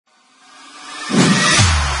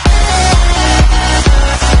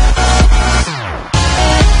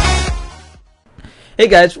Hey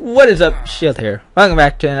guys, what is up? Shield here. Welcome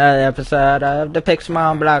back to another episode of the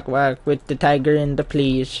Pixelmon Blocklocke with the tiger and the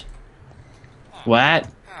fleas. What?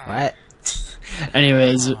 What?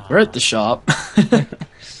 Anyways, we're at the shop.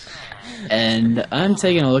 And I'm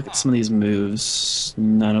taking a look at some of these moves,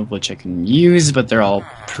 none of which I can use, but they're all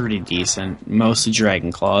pretty decent. Mostly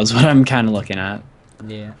Dragon Claws, what I'm kind of looking at.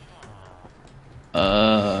 Yeah.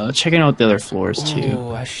 Checking out the other floors too.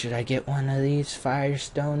 Ooh, should I get one of these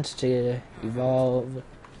Firestones to evolve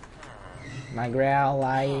my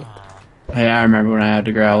Growlithe? Yeah, I remember when I had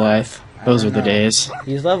the Growlithe. Those were the days.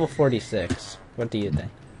 He's level 46. What do you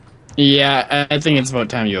think? Yeah, I think it's about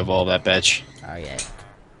time you evolve that bitch. Oh yeah.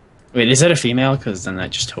 Wait, is that a female? Because then that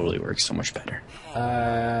just totally works so much better.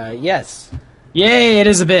 Yes. Yay, it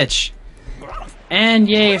is a bitch. And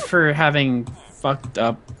yay for having fucked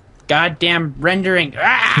up goddamn rendering.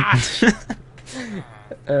 Ah!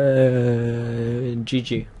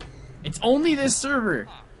 GG. It's only this server.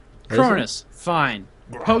 Cronus, fine.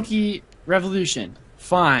 Poke Revolution,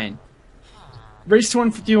 fine. Race to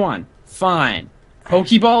 151, fine.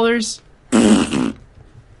 Pokeballers.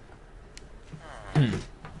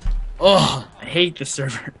 Oh, I hate this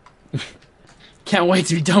server. Can't wait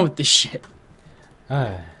to be done with this shit.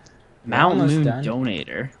 Mount Moon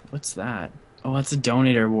Donator. What's that? Oh, that's a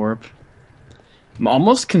Donator warp. I'm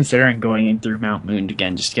almost considering going in through Mount Moon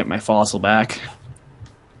again just to get my fossil back.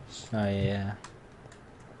 Oh yeah.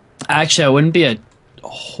 Actually, it wouldn't be a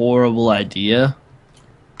horrible idea.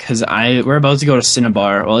 Because we're about to go to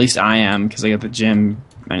Cinnabar. Well, at least I am, because I got the gym.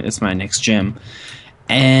 It's my next gym.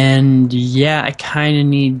 And yeah, I kind of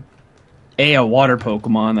need a water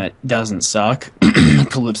Pokemon that doesn't suck.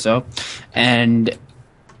 Calypso. And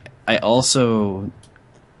I also...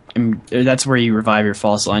 that's where you revive your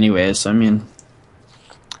fossil anyway, so I mean...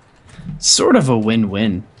 sort of a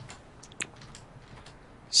win-win.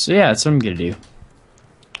 So yeah, that's what I'm gonna do.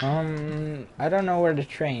 I don't know where to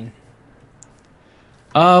train.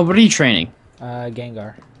 What are you training?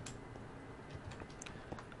 Gengar.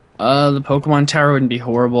 The Pokemon Tower wouldn't be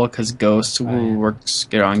horrible because Ghost works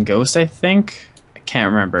good on Ghost, I think. I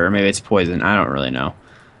can't remember. Maybe it's Poison. I don't really know.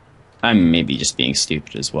 I'm maybe just being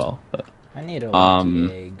stupid as well. But I need a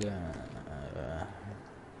lucky egg.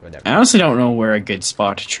 Whatever. I honestly don't know where a good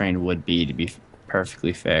spot to train would be, to be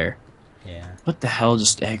perfectly fair. Yeah. What the hell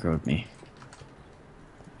just aggroed me?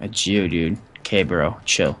 A Geodude. Okay, bro.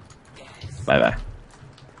 Chill. Bye-bye.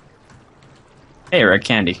 Hey, Red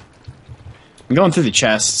Candy. I'm going through the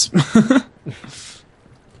chests.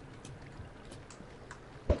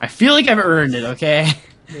 I feel like I've earned it, okay?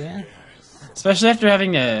 Yeah. Especially after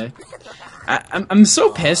having to... I'm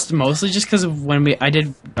so pissed, mostly just because of when I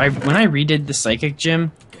redid the Psychic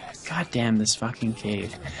Gym. God damn this fucking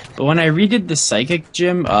cave. But when I redid the Psychic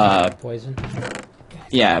Gym, Poison?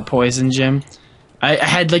 Yeah, Poison Gym. I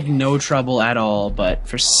had, like, no trouble at all, but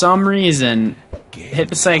for some reason, hit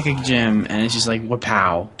the Psychic Gym, and it's just like,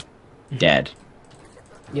 wapow. Dead.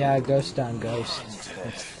 Yeah, Ghost on Ghost.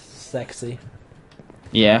 It's sexy.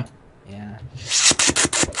 Yeah. Yeah.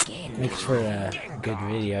 Makes for a good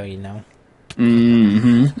video, you know.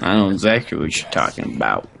 Mm-hmm. I know exactly what you're talking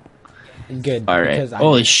about. Good. Alright.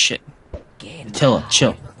 Holy shit. Attila,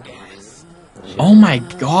 chill. Oh my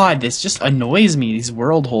god, this just annoys me, these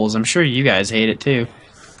world holes. I'm sure you guys hate it too.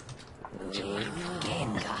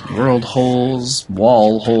 World holes,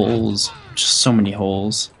 wall holes, just so many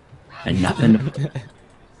holes. And nothing.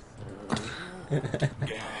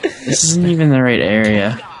 This isn't even the right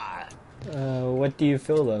area. What do you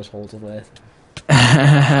fill those holes with?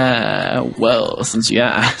 Well, since you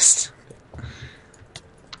asked.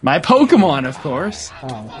 My Pokemon, of course.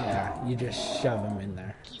 Oh, yeah. You just shove them in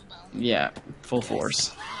there. Yeah, full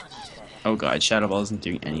force. Oh god, Shadow Ball isn't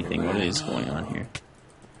doing anything. What is going on here?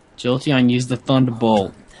 Jolteon used the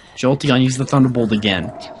Thunderbolt. Jolteon used the Thunderbolt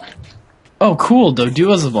again. Oh, cool.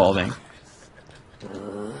 Doduo's evolving.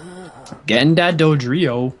 Getting that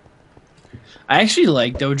Dodrio. I actually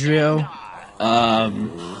like Dodrio.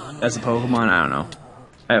 As a Pokemon, I don't know.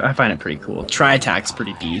 I find it pretty cool. Tri-Attack's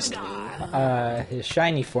pretty beast. His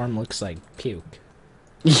shiny form looks like puke.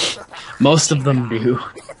 Most of them do.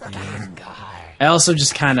 I also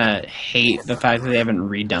just kind of hate the fact that they haven't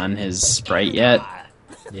redone his sprite yet.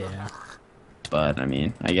 Yeah. But, I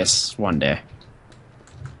mean, I guess one day.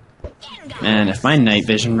 Man, if my night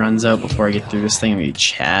vision runs out before I get through this thing, I'm gonna be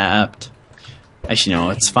chapped. Actually,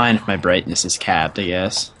 no, it's fine if my brightness is capped, I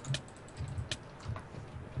guess.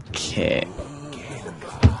 Okay.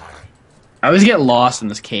 I always get lost in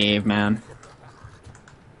this cave, man.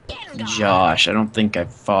 Josh, I don't think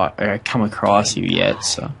I've come across you yet,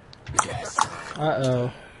 so...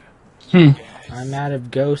 Uh-oh. I'm out of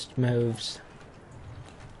ghost moves.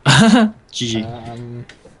 GG.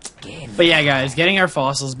 But yeah, guys, getting our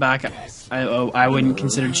fossils back, I wouldn't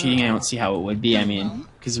consider cheating. I don't see how it would be. I mean,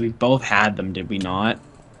 because we both had them, did we not?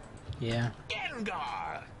 Yeah.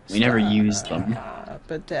 We never used them.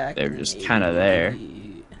 Attack They're just kind of there.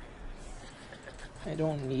 I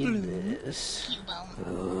don't need this.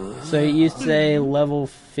 So you say level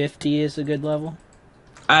 50 is a good level?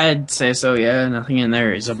 I'd say so, yeah. Nothing in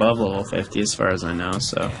there is above level 50 as far as I know,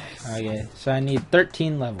 so. Okay, so I need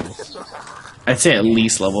 13 levels. I'd say at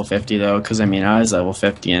least level 50, though, because, I mean, I was level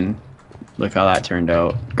 50, and look how that turned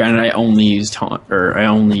out. Granted, I only used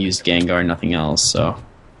Gengar, nothing else, so.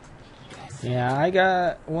 Yeah, I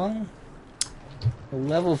got, well, a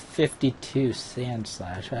level 52 Sand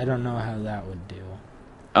Slash. I don't know how that would do.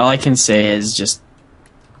 All I can say is just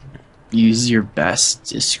use your best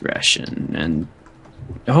discretion, and...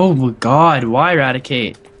 Oh, God, why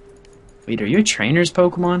Eradicate? Wait, are you a trainer's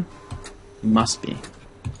Pokemon? You must be.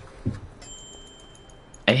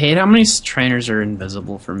 I hate how many trainers are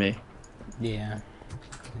invisible for me. Yeah.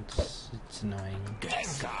 It's annoying.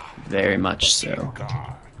 Very much so.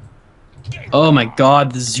 Oh my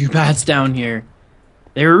god, the Zubats down here.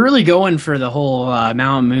 They were really going for the whole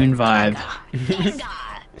Mount Moon vibe.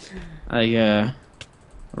 Like a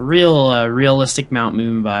realistic Mount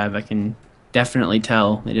Moon vibe, I can definitely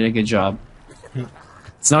tell. They did a good job.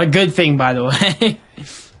 It's not a good thing, by the way.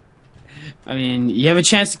 I mean, you have a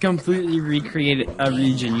chance to completely recreate a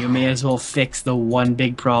region. You may as well fix the one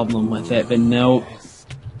big problem with it, but nope.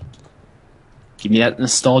 Give me that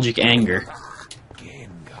nostalgic anger.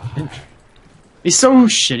 It'd be so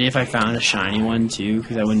shitty if I found a shiny one, too,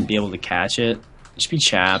 because I wouldn't be able to catch it. Just be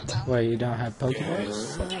chapped. Why, you don't have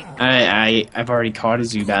Pokeballs? I've already caught a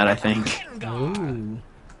Zubat, I think. Ooh.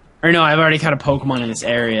 Or no, I've already caught a Pokemon in this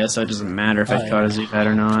area, so it doesn't matter if I caught a Zubat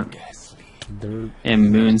or not.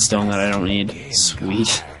 And Moonstone that I don't need.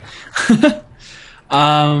 Sweet.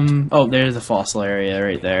 Oh, there's the fossil area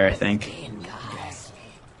right there, I think.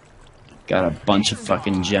 Got a bunch of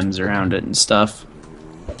fucking gems around it and stuff.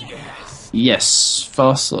 Yes,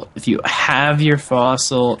 fossil. If you have your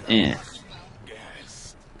fossil in.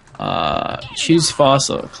 Choose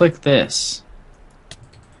fossil. Click this.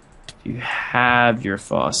 If you have your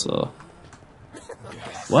fossil.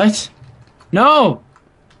 What? No!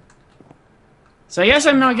 So I guess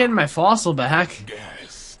I'm not getting my fossil back.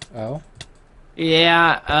 Oh?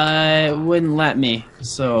 Yeah, it wouldn't let me.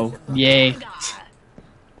 So, yay.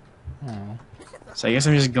 Oh. So I guess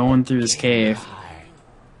I'm just going through this cave.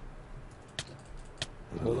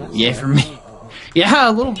 Yay for me. Yeah,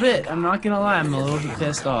 a little bit. I'm not gonna lie, I'm a little bit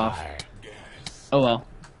pissed off. Oh well.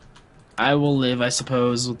 I will live, I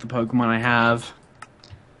suppose, with the Pokemon I have.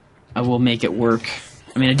 I will make it work.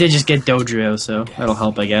 I mean, I did just get Dodrio, so that'll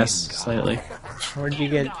help, I guess, slightly. Where'd you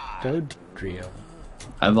get Dodrio?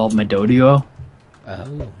 I evolved my Doduo.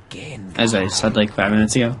 Oh. As I said like 5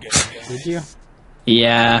 minutes ago. Did you?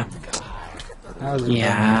 Yeah. That was a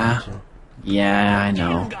Yeah. Yeah, I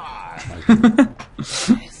know.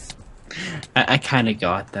 I kind of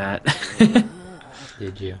got that.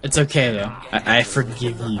 Did you? It's okay, though. I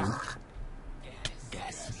forgive you.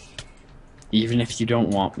 Even if you don't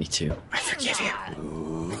want me to. I forgive you.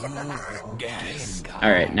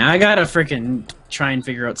 Alright, now I gotta freaking try and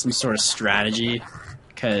figure out some sort of strategy.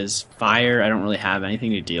 Because fire, I don't really have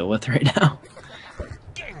anything to deal with right now.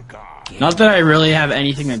 Not that I really have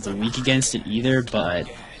anything that's weak against it either,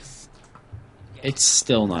 but it's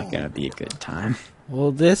still not gonna be a good time.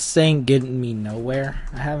 Well, this ain't getting me nowhere.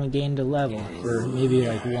 I haven't gained a level for maybe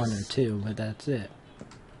like 1 or 2, but that's it.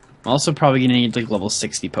 I'm also probably gonna need like level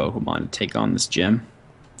 60 Pokemon to take on this gym.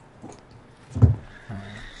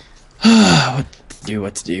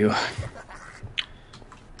 What to do.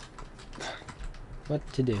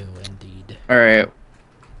 What to do, indeed. Alright.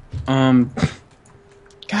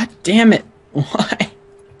 God damn it. Why?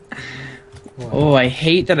 What? Oh, I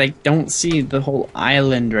hate that I don't see the whole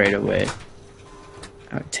island right away.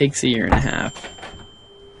 It takes 1.5 years.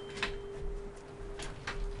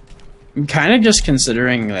 I'm kind of just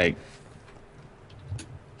considering, like...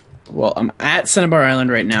 Well, I'm at Cinnabar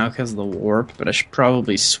Island right now because of the warp, but I should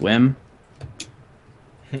probably swim.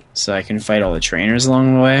 So I can fight all the trainers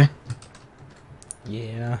along the way.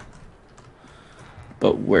 Yeah.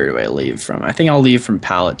 But where do I leave from? I think I'll leave from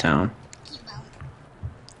Pallet Town.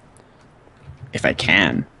 If I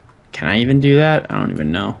can. Can I even do that? I don't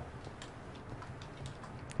even know.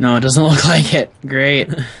 No, it doesn't look like it. Great.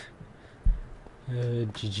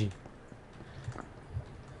 GG.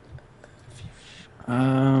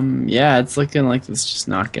 Yeah, it's looking like it's just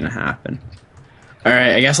not gonna happen.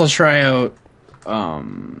 Alright, I guess I'll try out,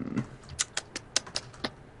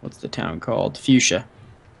 what's the town called? Fuchsia.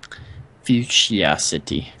 Fuchsia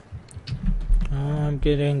City. Oh, I'm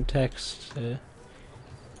getting text.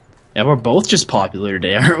 Yeah, we're both just popular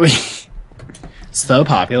today, aren't we? So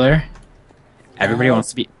popular. Everybody wants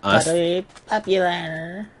to be us. Very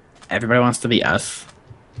popular. Everybody wants to be us.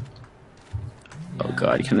 Oh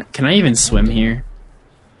god, can I even swim here?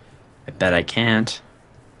 I bet I can't.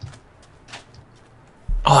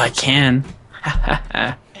 Oh, I can.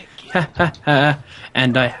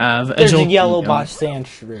 And I have a There's a Jolteon. yellow boss sand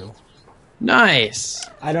shrew. Nice.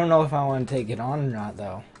 I don't know if I want to take it on or not,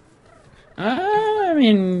 though. I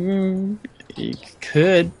mean, you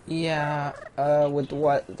could. Yeah, with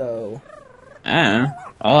what, though? I don't know.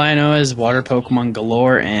 All I know is water Pokemon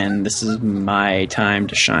galore, and this is my time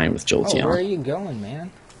to shine with Oh, Jolteon. where are you going,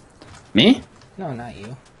 man? Me? No, not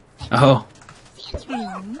you. Oh.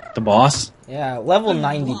 The boss? Yeah, level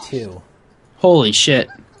 92. Holy shit.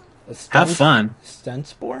 Have fun. Stun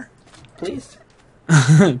spore? Please?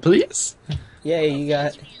 Please? Yeah, you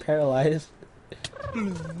got paralyzed.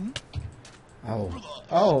 Oh.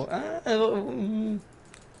 Oh,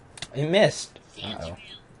 I missed. Uh-oh.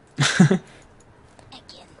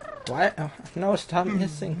 What? Oh, no, stop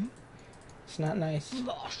missing. It's not nice.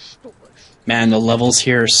 Man, the levels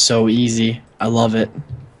here are so easy. I love it.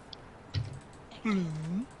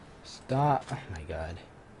 Stop. Oh my god.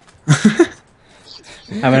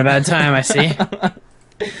 Having a bad time, I see.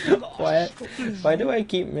 Why do I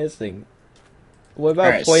keep missing? What about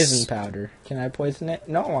Alright, poison powder? Can I poison it?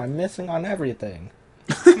 No, I'm missing on everything.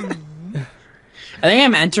 I think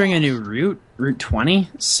I'm entering a new route, Route 20,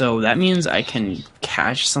 so that means I can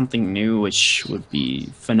catch something new, which would be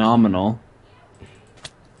phenomenal.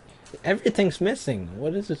 Everything's missing.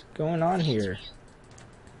 What is going on here?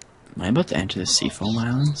 Am I about to enter the Seafoam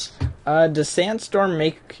Islands? Does Sandstorm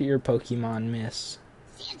make your Pokemon miss?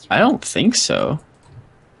 I don't think so.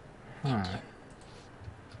 Huh.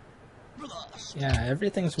 Yeah,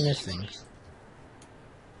 everything's missing.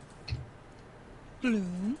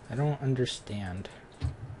 I don't understand.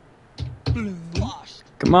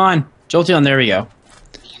 Come on, Jolteon, there we go.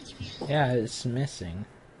 Yeah, it's missing.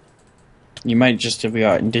 You might just have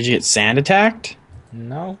got. Did you get sand attacked?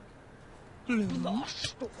 No?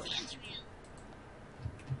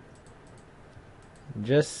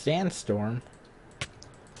 Just Sandstorm.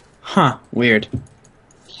 Huh, weird.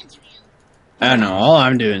 I don't know, all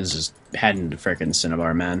I'm doing is just heading to frickin'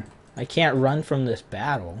 Cinnabar, man. I can't run from this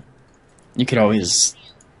battle. You could always.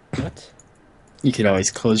 What? You could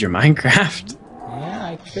always close your Minecraft. Yeah,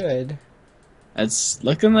 I could. It's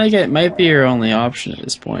looking like it might be your only option at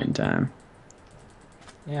this point in time.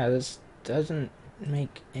 Yeah, this doesn't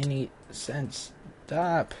make any sense.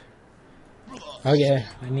 Stop. Okay,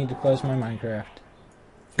 I need to close my Minecraft.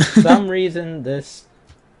 For some reason, this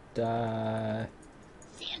boss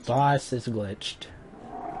is glitched.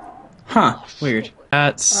 Huh, weird.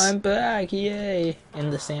 That's I'm back, yay!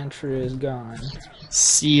 And the sand shrew is gone.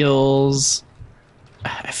 seals.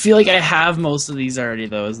 I feel like I have most of these already,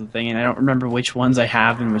 though, is the thing, and I don't remember which ones I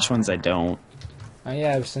have and which ones I don't. Oh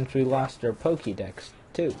yeah, since we lost our Pokédex,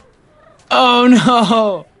 too. Oh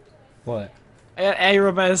no! What? I got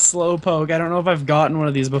aggroed by a Slowpoke. I don't know if I've gotten one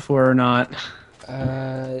of these before or not.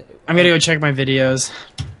 I'm gonna go check my videos.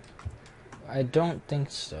 I don't think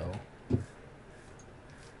so.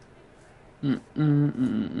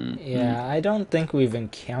 Yeah, I don't think we've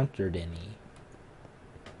encountered any.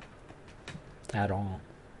 At all.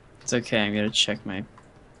 It's okay, I'm gonna check my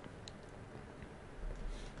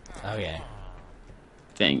Okay.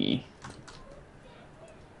 thingy.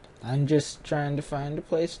 I'm just trying to find a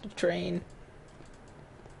place to train.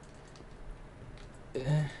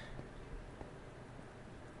 I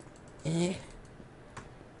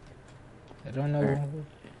don't know.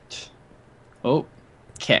 Oh,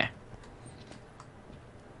 okay.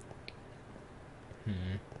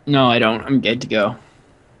 No, I don't. I'm good to go.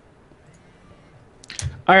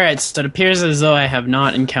 Alright, so it appears as though I have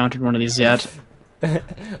not encountered one of these yet.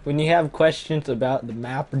 When you have questions about the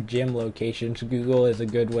map or gym locations, Google is a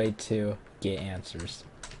good way to get answers.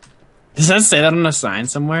 Does that say that on a sign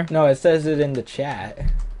somewhere? No, it says it in the chat.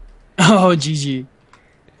 Oh, GG.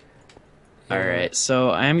 Alright, so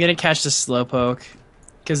I am gonna catch the Slowpoke.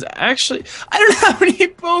 Because actually, I don't have any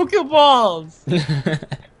Pokeballs!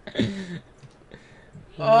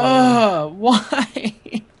 Oh, why?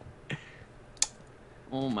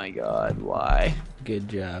 Oh my god, why? Good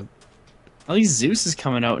job. At least Zeus is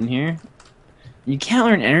coming out in here. You can't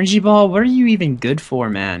learn Energy Ball? What are you even good for,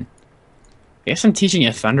 man? I guess I'm teaching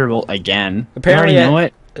you Thunderbolt again. Apparently, you already know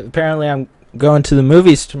it. Apparently I'm going to the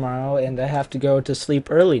movies tomorrow, and I have to go to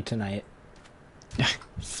sleep early tonight.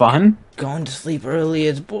 Fun? Going to sleep early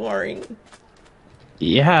is boring.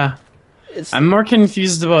 Yeah. I'm more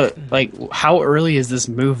confused about, like, how early is this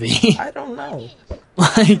movie? I don't know.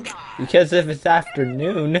 Like, Because if it's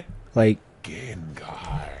afternoon, like,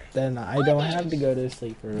 then I don't have to go to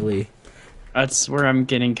sleep early. that's where I'm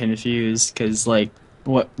getting confused, because, like,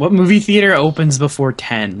 what movie theater opens before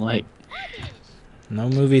 10? Like, No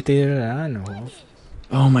movie theater that I know of.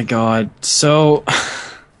 oh my god. So,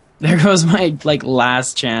 there goes my, like,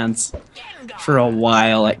 last chance for a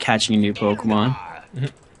while at catching a new Pokemon.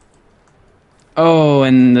 Oh,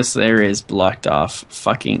 and this area is blocked off.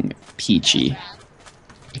 Fucking peachy.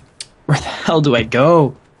 Where the hell do I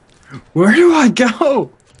go? Where do I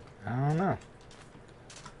go? I don't know.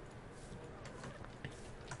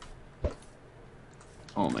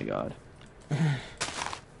 Oh my god.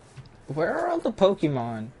 Where are all the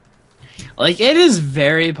Pokemon? Like, it is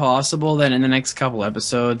very possible that in the next couple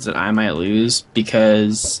episodes that I might lose,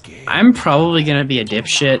 because I'm probably gonna be a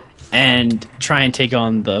dipshit and try and take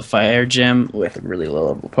on the fire gym with a really low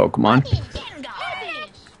level Pokemon.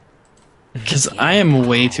 Because I am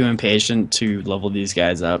way too impatient to level these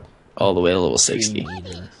guys up all the way to level 60.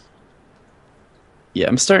 Yeah,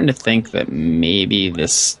 I'm starting to think that maybe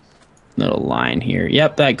this little line here,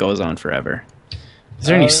 yep, that goes on forever. Is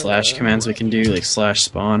there any slash commands we can do, like slash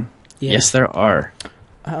spawn? Yeah. Yes, there are.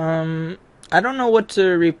 I don't know what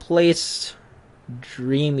to replace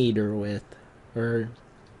Dream Eater with, or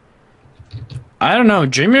I don't know.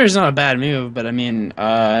 Dream Eater's not a bad move, but I mean,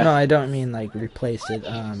 no, I don't mean like replace it.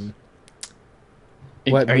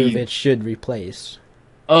 What move it should replace?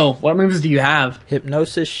 Oh, what moves do you have?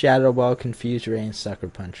 Hypnosis, Shadow Ball, Confuse Ray, and Sucker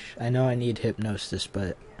Punch. I know I need Hypnosis,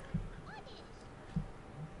 but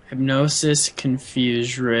Hypnosis,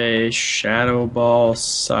 Confuse Ray, Shadow Ball,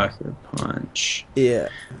 Sucker Punch. yeah,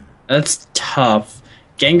 That's tough.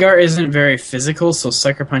 Gengar isn't very physical, so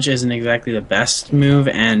Sucker Punch isn't exactly the best move,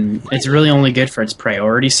 and it's really only good for its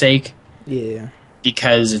priority sake. yeah.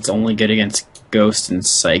 Because it's only good against Ghost and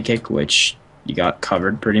Psychic, which you got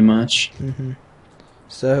covered pretty much.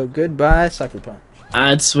 So goodbye, Sucker Punch.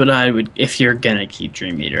 That's what I would, if you're gonna keep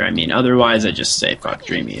Dream Eater. I mean, otherwise I just say fuck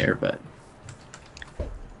Dream Eater, but...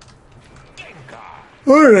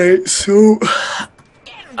 Alright, so...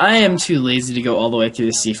 I am too lazy to go all the way through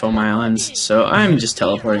the Seafoam Islands, so I'm just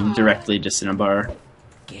teleporting directly to Cinnabar.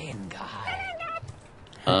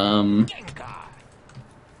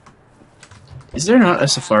 Is there not a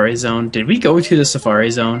Safari Zone? Did we go to the Safari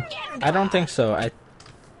Zone? I don't think so.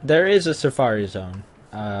 There is a Safari Zone.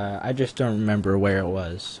 I just don't remember where it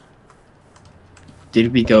was.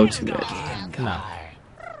 Did we go to it? No.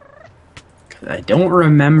 'Cause I don't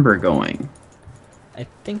remember going. I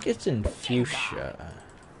think it's in Fuchsia.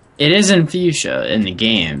 It is in Fuchsia in the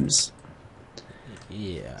games.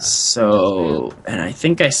 Yeah. So, and I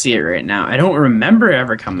think I see it right now. I don't remember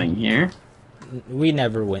ever coming here. We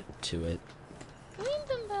never went to it.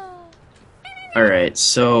 Alright,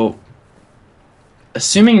 so...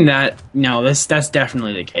 Assuming that... No, that's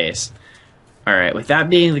definitely the case. Alright, with that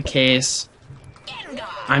being the case...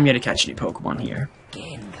 I'm gonna catch a new Pokemon here.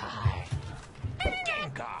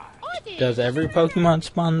 Does every Pokemon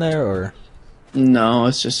spawn there, or...? No,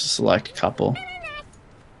 it's just a select couple.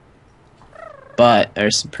 But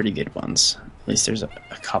there's some pretty good ones. At least there's a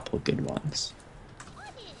couple good ones.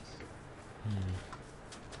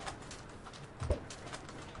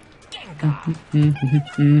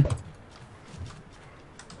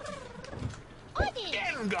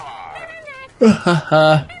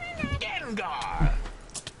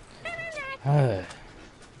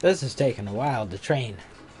 This is taking a while to train.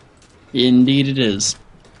 Indeed it is.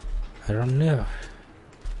 I don't know.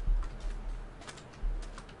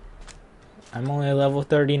 I'm only level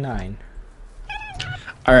 39.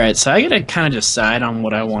 Alright, so I gotta kind of decide on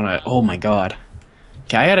what I want to... Oh my god.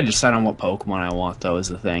 Okay, I gotta decide on what Pokemon I want, though, is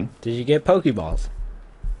the thing. Did you get Pokeballs?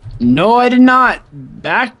 No, I did not!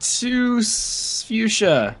 Back to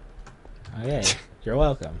Fuchsia. Okay, you're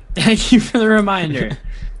welcome. Thank you for the reminder.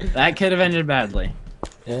 That could have ended badly.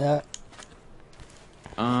 Yeah.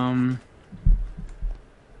 I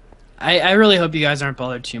really hope you guys aren't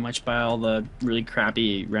bothered too much by all the really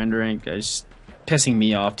crappy rendering. It's pissing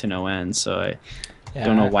me off to no end, so I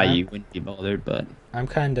don't know why you wouldn't be bothered, but... I'm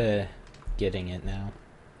kinda getting it now.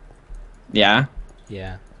 Yeah?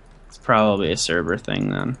 Yeah. It's probably a server thing,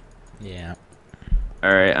 then. Yeah.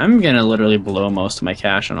 Alright, I'm gonna literally blow most of my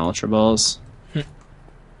cash on Ultra Balls.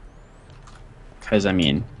 Because, I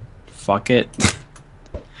mean, fuck it.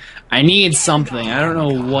 I need something. I don't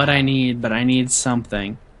know what I need, but I need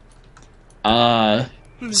something.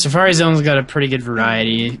 Safari Zone's got a pretty good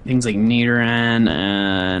variety. Things like Nidoran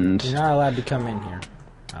and... You're not allowed to come in here.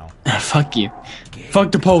 Oh. Fuck you.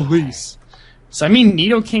 Fuck the police. So I mean,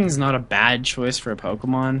 Nidoking's not a bad choice for a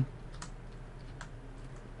Pokemon.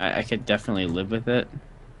 I could definitely live with it.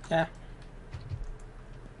 Yeah.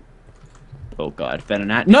 Oh god,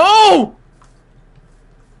 Venonat. No!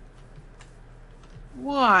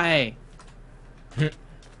 Why?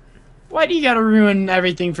 Why do you gotta ruin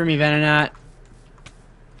everything for me, Venonat?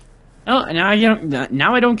 Oh, now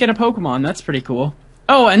I don't get a Pokemon. That's pretty cool.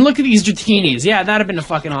 Oh, and look at these Dratinis. Yeah, that'd have been a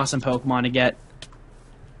fucking awesome Pokemon to get.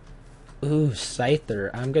 Ooh, Scyther.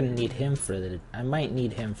 I'm gonna need him for the... I might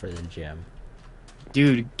need him for the gym.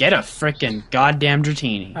 Dude, get a frickin' goddamn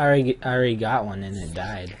Dratini. I already got one and it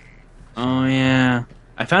died. Oh, yeah.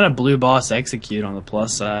 I found a blue boss execute on the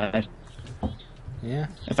plus side. Yeah.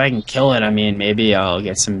 If I can kill it, I mean, maybe I'll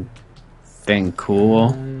get something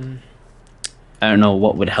cool. I don't know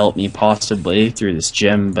what would help me possibly through this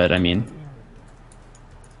gym, but I mean,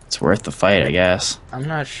 it's worth the fight, I guess. I'm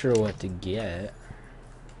not sure what to get.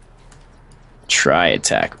 Try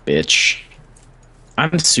attack, bitch.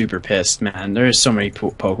 I'm super pissed, man. There's so many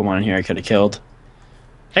Pokemon in here I could have killed.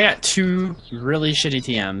 I got 2 really shitty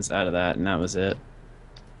TMs out of that, and that was it.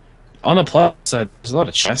 On the plus side, there's a lot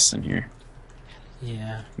of chests in here.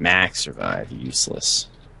 Yeah. Max survive, useless.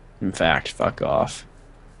 In fact, fuck off.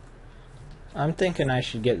 I'm thinking I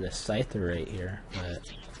should get the Scyther right here,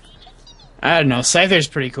 but... I don't know, Scyther's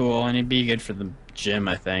pretty cool, and it'd be good for the gym,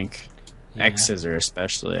 I think. Yeah. X-Scissor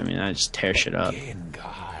especially, I mean, I just tear shit up.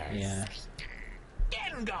 Yeah.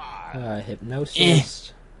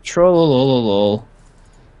 Hypnosis. Trollololol.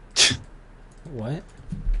 What?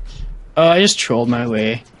 Oh, I just trolled my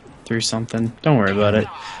way through something. Don't worry about it.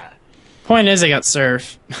 Point is, I got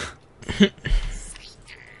Surf.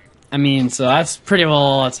 I mean, so that's pretty well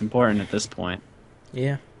all that's important at this point.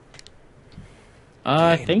 Yeah.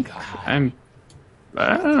 I think I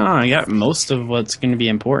don't know, I got most of what's going to be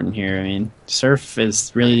important here. I mean, Surf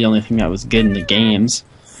is really the only thing that was good in the games.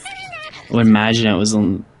 I would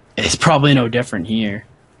imagine it's probably no different here.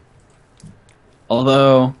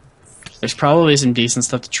 Although, there's probably some decent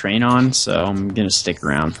stuff to train on, so I'm going to stick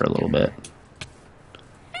around for a little bit.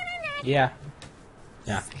 Yeah.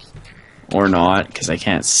 Yeah. Or not, because I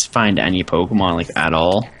can't find any Pokemon, like, at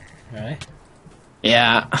all. Right?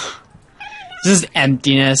 Yeah. This is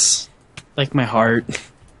emptiness. Like my heart.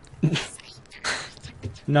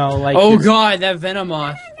 No, like... Oh god, that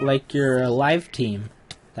Venomoth. Like your live team.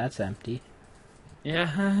 That's empty.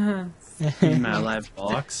 Yeah. In my live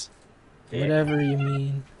box. Whatever you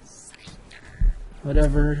mean.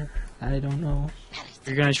 Whatever. I don't know.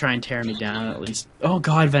 You're gonna try and tear me down at least. Oh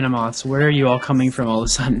god, Venomoths, where are you all coming from all of a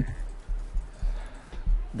sudden?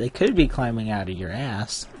 They could be climbing out of your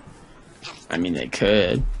ass. I mean, they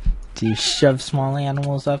could. Do you shove small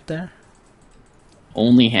animals up there?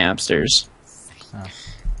 Only hamsters. Oh.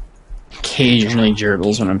 Occasionally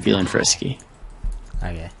gerbils when I'm feeling frisky.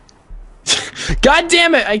 Okay. God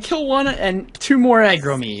damn it! I kill one and 2 more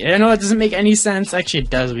aggro me. I know that doesn't make any sense. Actually, it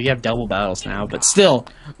does. We have double battles now, but still.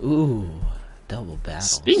 Ooh, double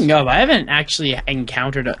battles. Speaking of, I haven't actually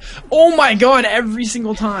encountered a... Oh my god, every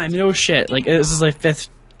single time. No shit. Like, this is like 5th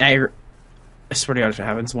aggro... I swear to god, if it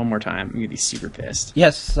happens one more time, I'm gonna be super pissed.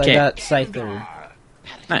 Yes, I got Scyther.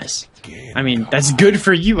 Nice. I mean, that's good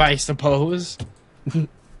for you, I suppose. I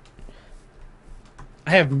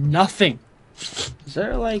have nothing. Is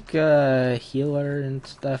there like a healer and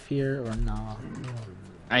stuff here or no?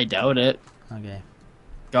 I doubt it. Okay.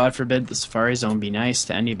 God forbid the Safari Zone be nice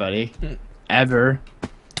to anybody. Ever.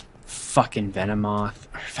 Fucking Venomoth.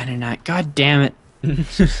 Or Venonat. God damn it.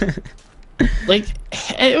 Like,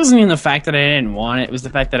 it wasn't even the fact that I didn't want it. It was the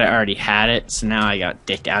fact that I already had it. So now I got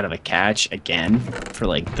dicked out of a catch again for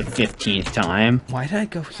like the 15th time. Why did I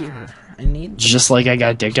go here? I need... Just like I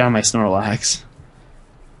got dicked out of my Snorlax.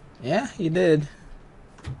 Yeah, you did.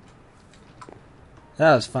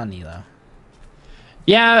 That was funny, though.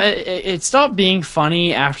 Yeah, it stopped being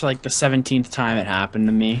funny after like the 17th time it happened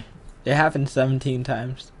to me. It happened 17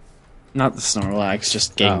 times. Not the Snorlax,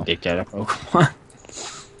 just getting dicked out of Pokemon.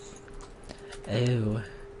 Ew.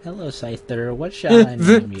 Hello, Scyther. What shall I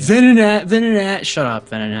name you? Venonat. Shut up,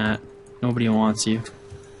 Venonat. Nobody wants you.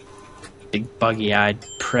 Big buggy-eyed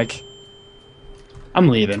prick. I'm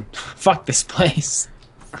leaving. Fuck this place.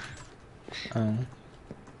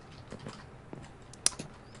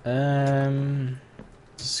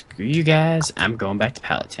 Screw you guys. I'm going back to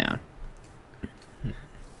Pallet Town.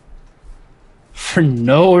 For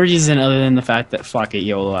no reason other than the fact that fuck it,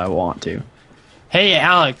 YOLO, I want to. Hey,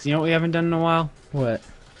 Alex, you know what we haven't done in a while? What?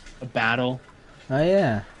 A battle. Oh,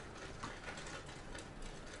 yeah.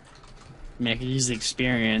 I mean, I could use the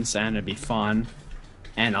experience and it'd be fun.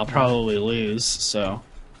 And I'll probably lose, so...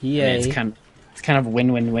 Yay. I mean, it's It's kind of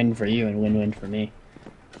win-win-win for you and win-win for me.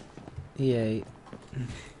 Yay.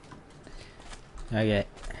 Okay.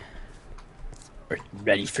 Are you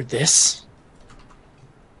ready for this?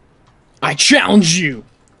 I challenge you!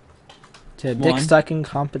 To a dick sucking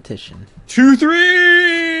competition. 2,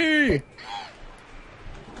 3!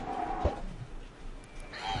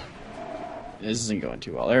 This isn't going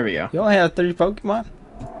too well. There we go. You only have 3 Pokemon?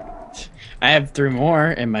 I have 3 more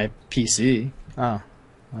in my PC. Oh.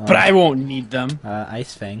 But I won't need them.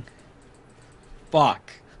 Ice Fang.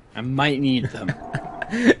 Fuck. I might need them.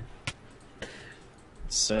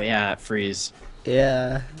 So yeah, freeze.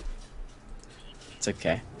 Yeah. It's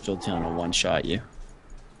okay. Jolteon will one-shot you.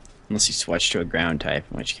 Unless you switch to a ground type,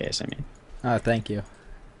 in which case, I mean. Oh, thank you.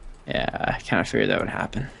 Yeah, I kind of figured that would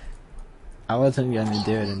happen. I wasn't going to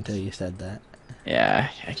do it until you said that. Yeah,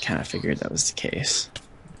 I kind of figured that was the case.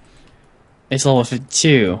 It's level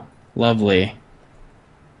 52. Lovely.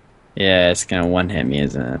 Yeah, it's gonna one-hit me,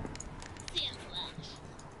 isn't it?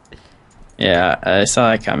 Yeah, I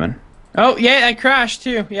saw that coming. Oh, yeah, I crashed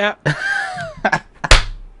too, yeah.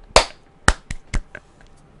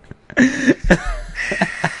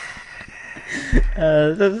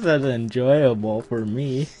 This is enjoyable for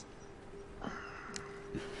me.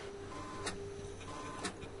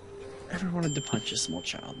 Ever wanted to punch a small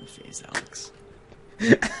child in the face, Alex?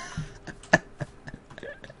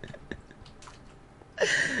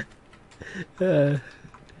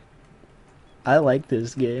 I like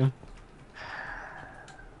this game.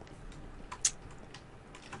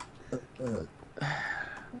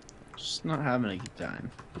 Just not having a good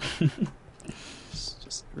time.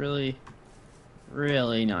 just really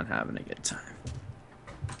not having a good time.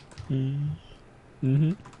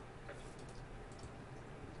 Mm-hmm.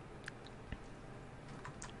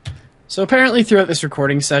 So apparently throughout this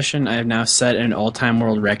recording session, I have now set an all-time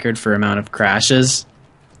world record for amount of crashes.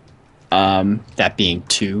 That being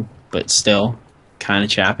 2, but still kind of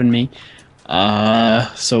chapping me.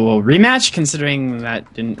 So we'll rematch, considering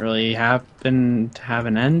that didn't really happen to have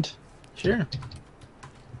an end. Sure.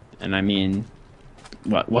 And I mean,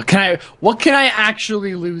 what can I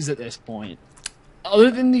actually lose at this point?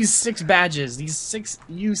 Other than these 6 badges, these 6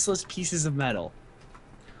 useless pieces of metal.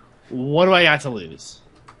 What do I got to lose?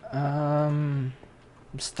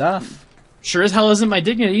 Stuff. Sure as hell isn't my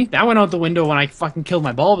dignity. That went out the window when I fucking killed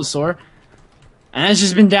my Bulbasaur. And it's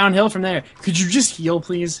just been downhill from there. Could you just heal,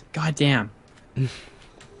 please? God damn.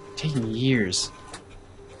 Taking years.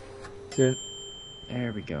 Good.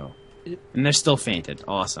 There we go. And they're still fainted.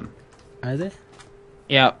 Awesome. Are they?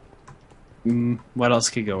 Yeah. What else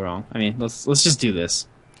could go wrong? I mean, let's just do this.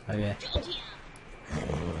 Okay.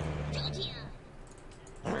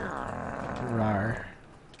 Rar.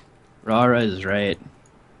 Rara is right.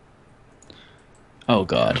 Oh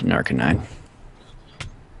god, Narcanine.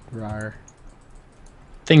 Rar.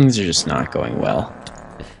 Things are just not going well.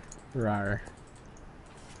 Rar.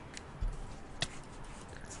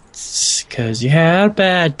 It's 'cause you had a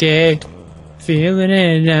bad day. Feeling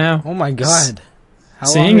it now. Oh my god. How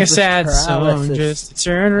long Sing a is this sad song paralysis? just to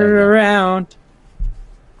turn it around.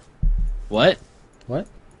 What? What?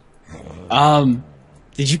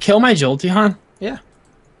 Did you kill my Jolteon? Yeah.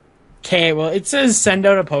 Okay, well, it says send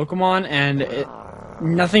out a Pokemon, and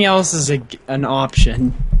nothing else is an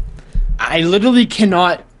option. I literally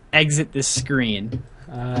cannot exit this screen.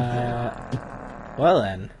 Well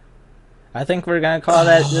then. I think we're gonna call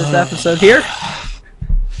that this episode here.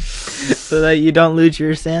 So that you don't lose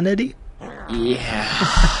your sanity. Yeah.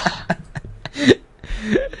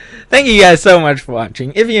 Thank you guys so much for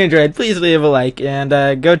watching. If you enjoyed, please leave a like and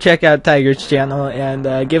go check out Tiger's channel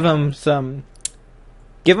and give him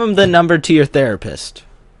the number to your therapist.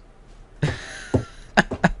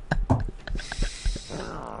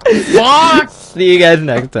 Fuck! See you guys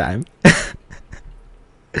next time.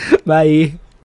 Bye.